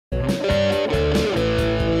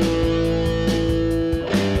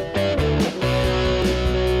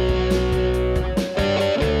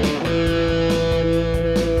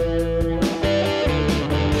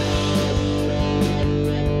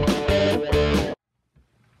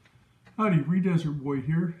Howdy, Desert Boy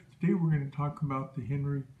here. Today we're going to talk about the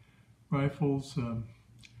Henry Rifles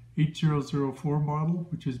 8004 model,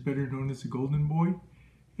 which is better known as the Golden Boy.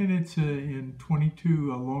 And it's in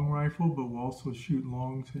 22 long rifle, but will also shoot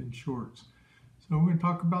longs and shorts. So we're going to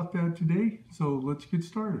talk about that today. So let's get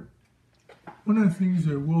started. One of the things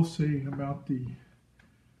I will say about the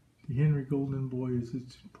Henry Golden Boy is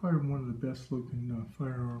it's probably one of the best looking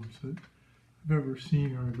firearms that I've ever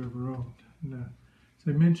seen or I've ever owned. And,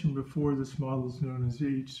 as I mentioned before, this model is known as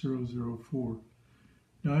 8004.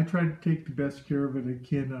 Now I try to take the best care of it I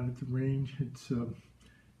can out at the range. It's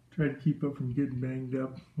try to keep up from getting banged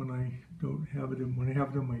up when I don't have it when I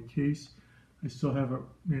have it in my case. I still have it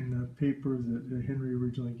in the paper that Henry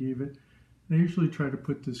originally gave it. And I usually try to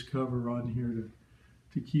put this cover on here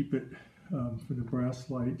to keep it for the brass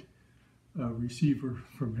light receiver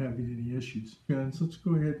from having any issues. Guns, let's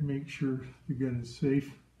go ahead and make sure the gun is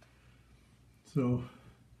safe. So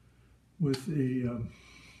with a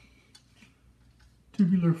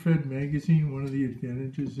tubular fed magazine, one of the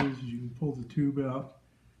advantages is you can pull the tube out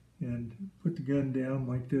and put the gun down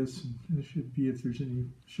like this, and there should be, if there's any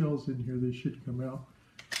shells in here, they should come out.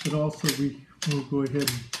 But also we will go ahead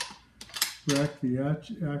and rack the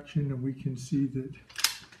action, and we can see that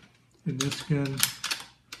in this gun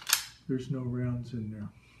there's no rounds in there.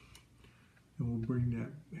 And we'll bring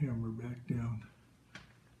that hammer back down.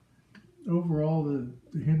 Overall,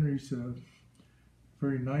 the Henry's a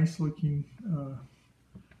very nice looking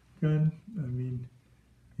gun. I mean,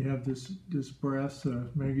 you have this brass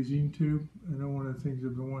magazine tube. I know one of the things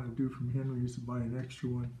I've been wanting to do from Henry is to buy an extra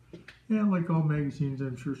one. Yeah, like all magazines,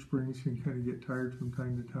 I'm sure springs can kind of get tired from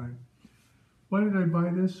time to time. Why did I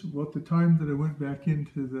buy this? Well, at the time that I went back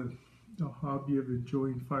into the hobby of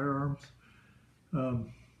enjoying firearms,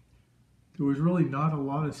 there was really not a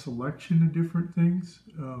lot of selection of different things.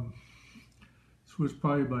 This was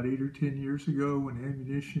probably about 8 or 10 years ago when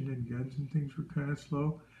ammunition and guns and things were kind of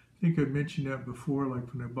slow. I think I mentioned that before,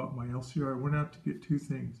 like when I bought my LCR, I went out to get two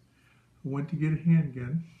things. I went to get a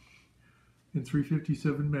handgun in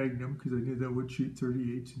 .357 Magnum because I knew that would shoot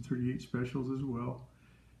 38s and 38 specials as well.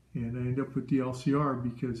 And I ended up with the LCR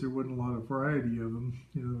because there wasn't a lot of variety of them.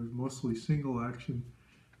 You know, there was mostly single action.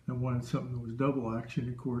 I wanted something that was double action.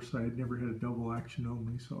 Of course, I had never had a double action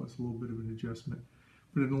only, so it's a little bit of an adjustment.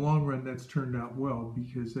 But in the long run, that's turned out well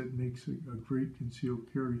because that makes a great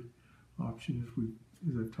concealed carry option,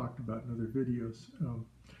 as I've talked about in other videos.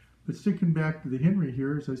 But sticking back to the Henry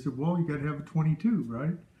here, as I said, well, you got to have a 22,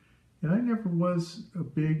 right? And I never was a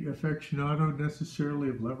big aficionado necessarily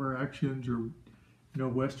of lever actions or, you know,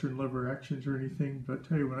 Western lever actions or anything. But I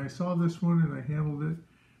tell you, when I saw this one and I handled it,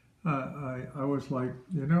 I was like,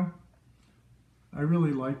 you know, I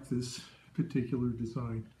really like this particular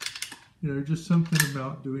design. You know, just something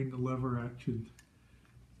about doing the lever action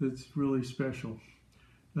that's really special.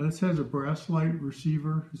 Now this has a brass light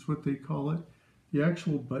receiver, is what they call it. The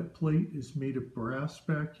actual butt plate is made of brass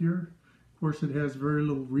back here. Of course, it has very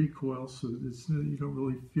little recoil, so you don't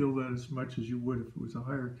really feel that as much as you would if it was a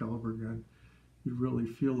higher caliber gun. You'd really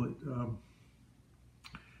feel it.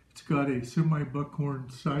 It's got a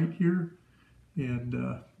semi-buckhorn sight here, and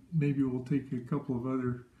maybe we'll take a couple of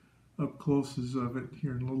other up closes of it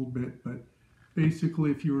here in a little bit, but basically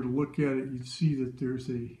if you were to look at it, you'd see that there's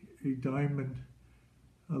a diamond,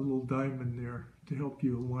 a little diamond there to help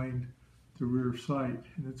you align the rear sight,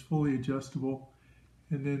 and it's fully adjustable.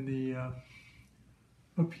 And then the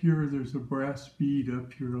up here there's a brass bead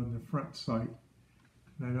up here on the front sight,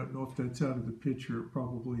 and I don't know if that's out of the picture. It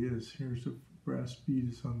probably is. Here's a brass bead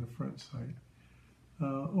is on the front sight.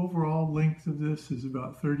 Overall length of this is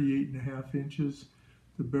about 38.5 inches.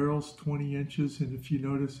 The barrel's 20 inches, and if you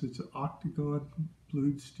notice, it's octagon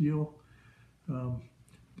blued steel.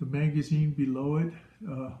 The magazine below it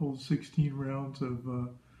holds 16 rounds of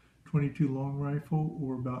 22 long rifle,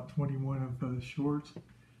 or about 21 of shorts.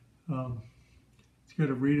 It's got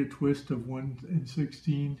a rate of twist of 1 in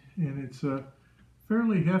 16, and it's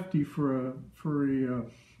fairly hefty for a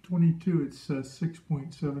 22. It's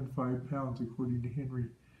 6.75 pounds according to Henry.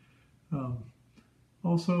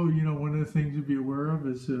 Also, you know, one of the things to be aware of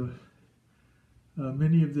is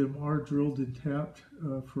many of them are drilled and tapped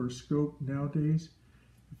for a scope nowadays.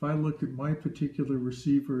 If I looked at my particular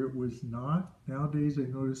receiver, it was not. Nowadays, I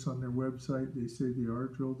notice on their website they say they are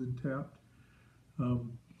drilled and tapped.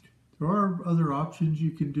 There are other options you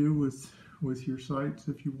can do with your sights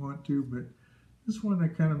if you want to, but this one I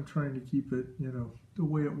kind of trying to keep it, you know, the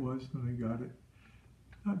way it was when I got it.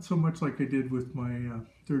 Not so much like I did with my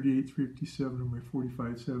 38-357 or my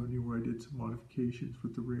 45-70, where I did some modifications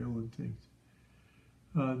with the rail and things.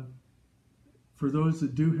 For those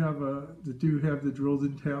that do have the drilled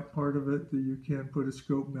in tap part of it, that you can put a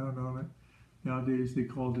scope mount on it. Nowadays they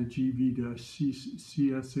call it a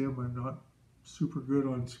GV-CSM. I'm not super good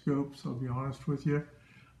on scopes, I'll be honest with you.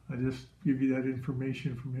 I just give you that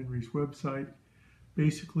information from Henry's website.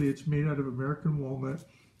 Basically, it's made out of American walnut.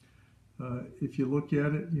 If you look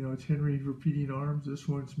at it, you know, it's Henry Repeating Arms. This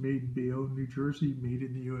one's made in Bayonne, New Jersey, made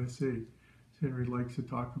in the USA. Henry likes to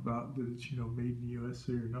talk about that it's, you know, made in the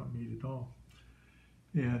USA or not made at all.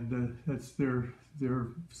 And that's their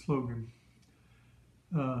slogan.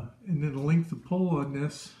 And then the length of pull on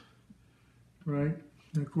this, right?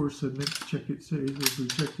 And of course, I meant to check it safe. If we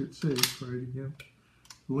check it safe, right again.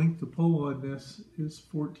 The length of pull on this is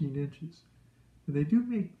 14 inches. And they do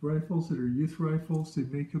make rifles that are youth rifles. They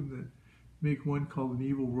make them that make one called an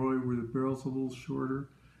Evil Roy where the barrel's a little shorter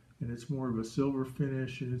and it's more of a silver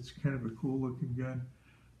finish and it's kind of a cool looking gun.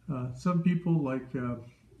 Some people like,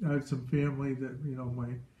 I have some family that, you know,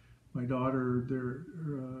 my daughter,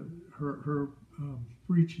 her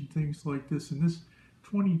breach and things like this. And this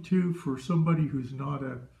 22 for somebody who's not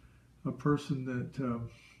a person that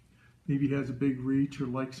maybe has a big reach or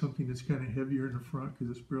likes something that's kind of heavier in the front,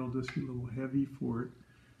 because this barrel does get a little heavy for it,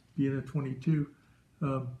 being a 22.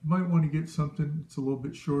 Might want to get something that's a little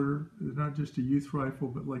bit shorter, not just a youth rifle,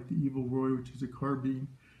 but like the Evil Roy, which is a carbine,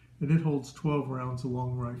 and it holds 12 rounds, a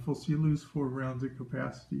long rifle, so you lose 4 rounds of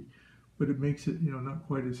capacity, but it makes it, you know, not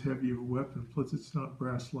quite as heavy of a weapon. Plus, it's not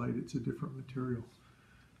brass light; it's a different material.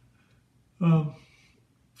 I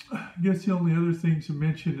guess the only other thing to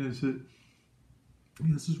mention is that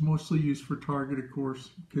this is mostly used for target, of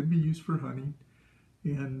course. It can be used for hunting.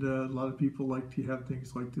 And a lot of people like to have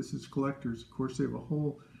things like this as collectors. Of course, they have a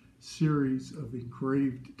whole series of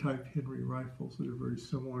engraved type Henry rifles that are very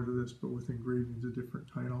similar to this, but with engravings of different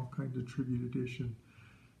kind, all kinds of tribute edition,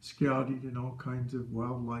 scouting, and all kinds of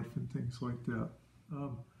wildlife and things like that.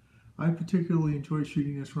 I particularly enjoy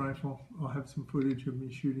shooting this rifle. I'll have some footage of me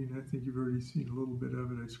shooting. I think you've already seen a little bit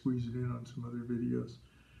of it. I squeezed it in on some other videos.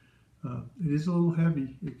 It is a little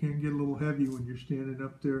heavy. It can get a little heavy when you're standing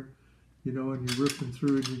up there, you know, and you're ripping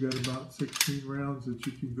through it, and you got about 16 rounds that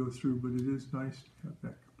you can go through, but it is nice to have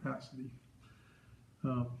that capacity.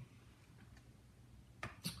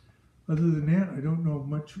 Other than that, I don't know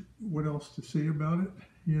much what else to say about it,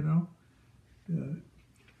 you know. When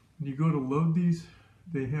you go to load these,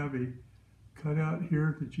 they have a cutout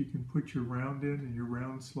here that you can put your round in, and your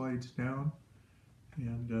round slides down.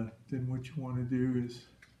 And then what you want to do is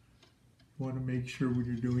you want to make sure when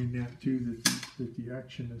you're doing that too that the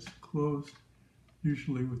action is closed.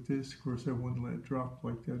 Usually with this, of course, I wouldn't let it drop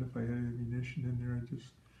like that. If I had ammunition in there, I just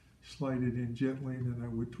slide it in gently, and then I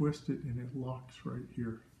would twist it, and it locks right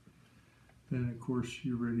here. Then, of course,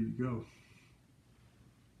 you're ready to go.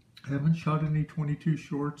 I haven't shot any 22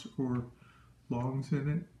 shorts or longs in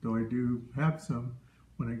it, though I do have some.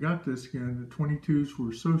 When I got this gun, the 22s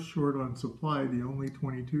were so short on supply, the only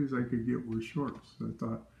 22s I could get were shorts. So I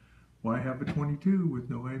thought, why have a 22 with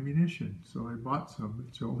no ammunition? So I bought some.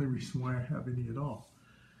 It's the only reason why I have any at all.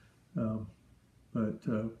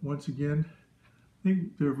 Once again, I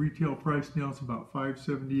think the retail price now is about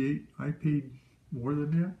 $5.78. I paid more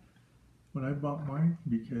than that when I bought mine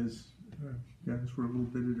because guns were a little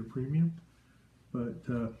bit at a premium. But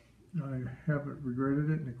I haven't regretted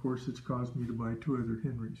it, and of course it's caused me to buy 2 other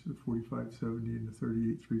Henrys, the 4570 and the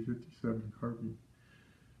 38-357 carbine.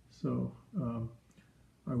 So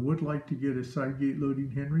I would like to get a side gate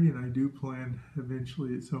loading Henry, and I do plan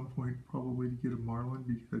eventually at some point probably to get a Marlin,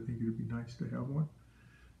 because I think it would be nice to have one.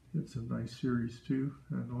 It's a nice series too.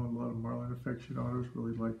 I know a lot of Marlin aficionados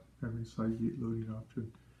really like having a side gate loading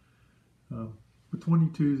option. With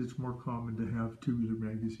 22s, it's more common to have tubular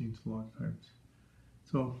magazines a lot of times.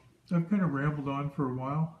 So I've kind of rambled on for a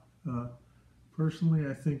while. Personally,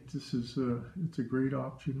 I think this is it's a great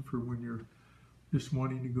option for when you're just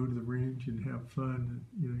wanting to go to the range and have fun.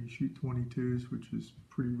 You know, you shoot 22s, which is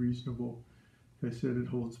pretty reasonable. Like I said, it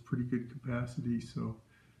holds pretty good capacity, so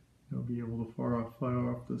you'll be able to fire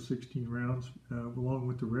off those 16 rounds, along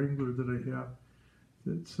with the Wrangler that I have.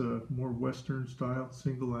 That's more Western style,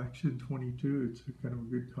 single action 22. It's kind of a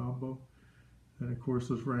good combo. And of course,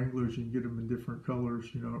 those Wranglers, you can get them in different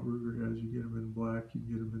colors. You know, Ruger has, you get them in black, you can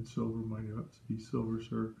get them in silver. Mine happens to be silver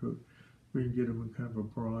Cerakote. Or you can get them in kind of a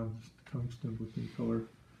bronze, tungsten looking color.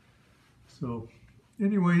 So,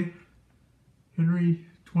 anyway, Henry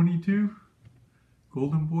 22,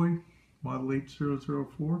 Golden Boy, Model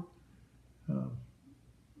 8004.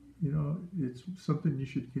 You know, it's something you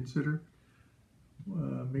should consider.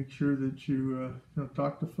 Make sure that you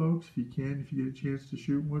talk to folks if you can. If you get a chance to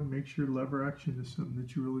shoot one, make sure lever action is something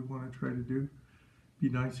that you really want to try to do, be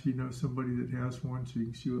nice if you know somebody that has one so you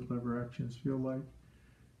can see what lever actions feel like.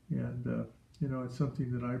 And, you know, it's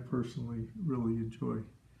something that I personally really enjoy.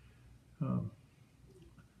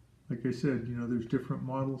 Like I said, you know, there's different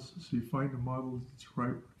models, so you find a model that's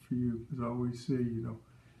right for you. As I always say, you know,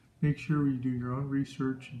 make sure you do your own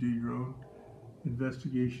research, do your own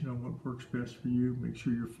investigation on what works best for you. Make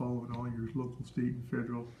sure you're following all your local, state, and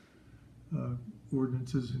federal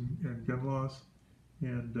ordinances and gun laws.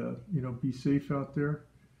 And, you know, be safe out there.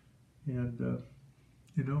 And,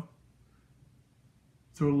 you know,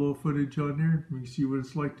 throw a little footage on there. We can see what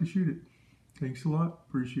it's like to shoot it. Thanks a lot.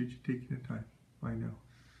 Appreciate you taking the time. Bye now.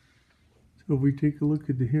 So if we take a look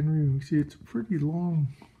at the Henry, we can see it's a pretty long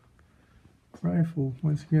rifle.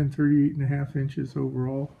 Once again, 38.5 inches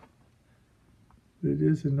overall. It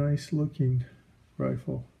is a nice looking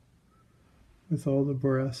rifle with all the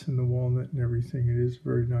brass and the walnut and everything. It is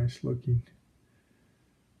very nice looking.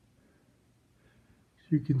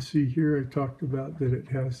 As you can see here, I talked about that it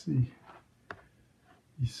has the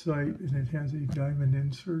sight and it has a diamond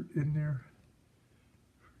insert in there.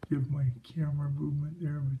 Forgive my camera movement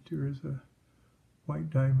there, but there is a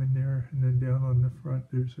white diamond there, and then down on the front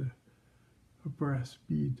there's a brass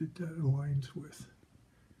bead that aligns with.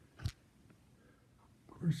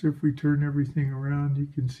 Of course, if we turn everything around, you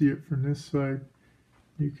can see it from this side.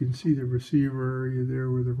 You can see the receiver area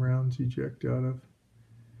there where the rounds eject out of.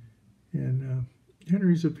 And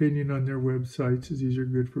Henry's opinion on their websites is these are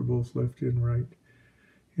good for both left and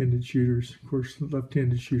right-handed shooters. Of course,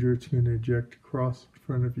 left-handed shooter, it's going to eject across in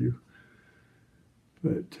front of you.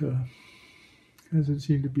 But doesn't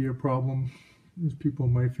seem to be a problem. There's people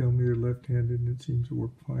in my family that are left-handed, and it seems to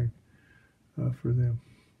work fine for them.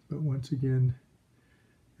 But once again,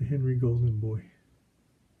 the Henry Golden Boy.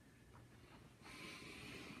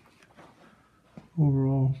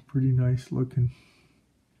 Overall, pretty nice looking.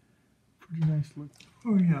 Pretty nice looking.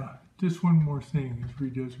 Oh yeah, just one more thing,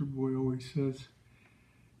 as Desert Boy always says.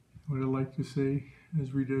 What I like to say, as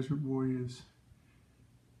Desert Boy, is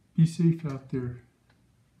be safe out there,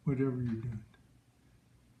 whatever you're doing.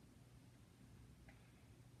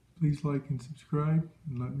 Please like and subscribe,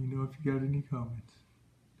 and let me know if you got any comments.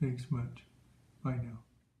 Thanks much. Bye now.